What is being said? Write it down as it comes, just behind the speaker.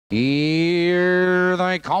Here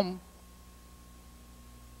they come.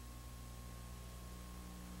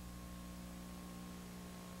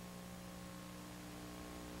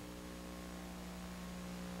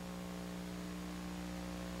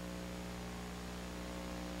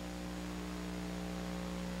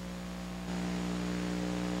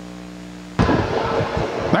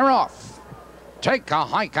 They're off. Take a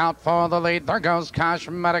hike out for the lead. There goes Cash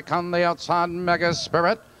Medic on the outside. Mega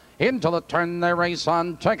Spirit. Into the turn they race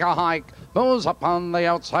on. Take a hike. Moves up on the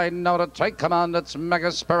outside. Now to take command. It's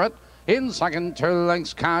Mega Spirit. In second, 2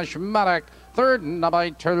 lengths Cash Medic. Third, now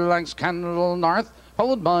by 2 lengths Candle North.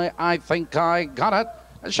 Followed by I Think I Got It.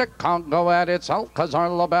 Chicago at its Alcazar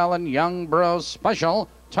LaBelle and Young Bro Special.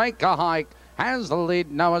 Take a hike. Has the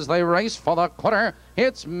lead now as they race for the quarter.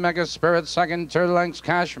 It's Mega Spirit second, 2 lengths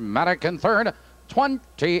Cash Medic in third.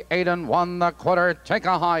 28 and 1 the quarter. Take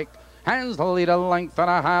a hike. Has the lead a length and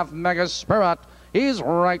a half. Mega Spirit. He's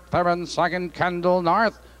right there in second. Candle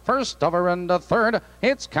North. First over into third.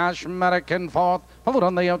 It's Cash Medic in fourth. Followed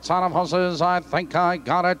on the outside of horses. I Think I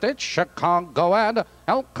Got It. It's Chicago Ed.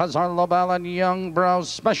 Alcazar LaBelle and Young Bro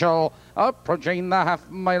Special. Approaching the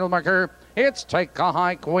half-mile marker. It's Take a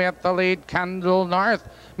Hike with the lead. Candle North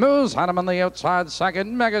moves at him on the outside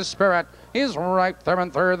second. Mega Spirit is right there in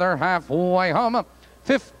third. They're halfway home.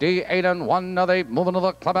 58 and 1. Now they move into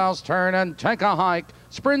the clubhouse turn and Take a Hike.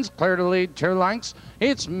 Sprints clear to lead 2 lengths.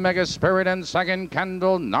 It's Mega Spirit in second.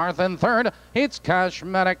 Candle North in third. It's Cash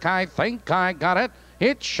Medic. I Think I Got It.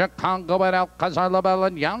 It's Chicago at Alcazar LaBelle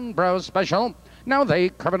and Young Bro Special. Now they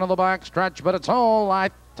curve into the back stretch, but it's all I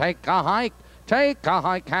Take a Hike. Take a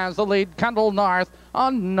Hike has the lead. Candle North,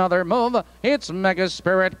 another move. It's Mega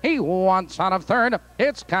Spirit. He wants out of third.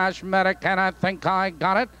 It's Cash Medic, and I Think I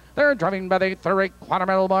Got It. They're driving by the 3/4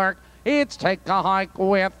 mile mark. It's Take a Hike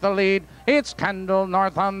with the lead. It's Candle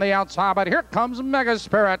North on the outside, but here comes Mega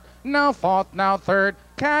Spirit. Now fourth, now third.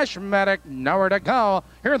 Cash Medic, nowhere to go.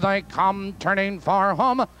 Here they come, turning for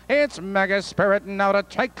home. It's Mega Spirit now to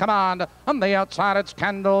take command. On the outside, it's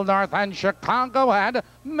Candle North and Chicago Ed.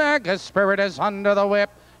 Mega Spirit is under the whip.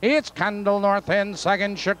 It's Candle North in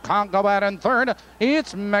second, Chicago Ed in third.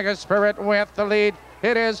 It's Mega Spirit with the lead.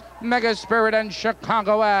 It is Mega Spirit and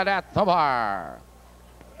Chicago Ed at the bar.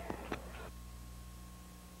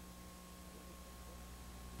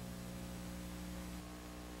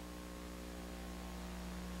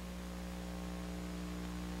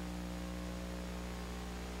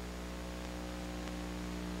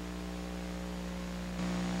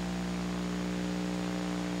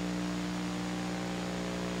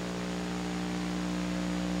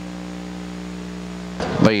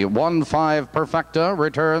 The 1-5 Perfecta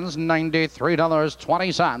returns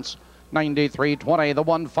 $93.20. $93.20. The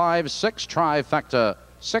 1-5-6 Trifecta,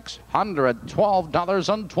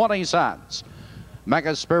 $612.20.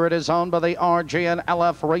 Mega Spirit is owned by the RG and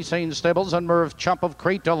LF Racing Stables and Merv Chupp of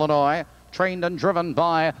Crete, Illinois. Trained and driven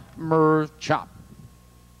by Merv Chupp.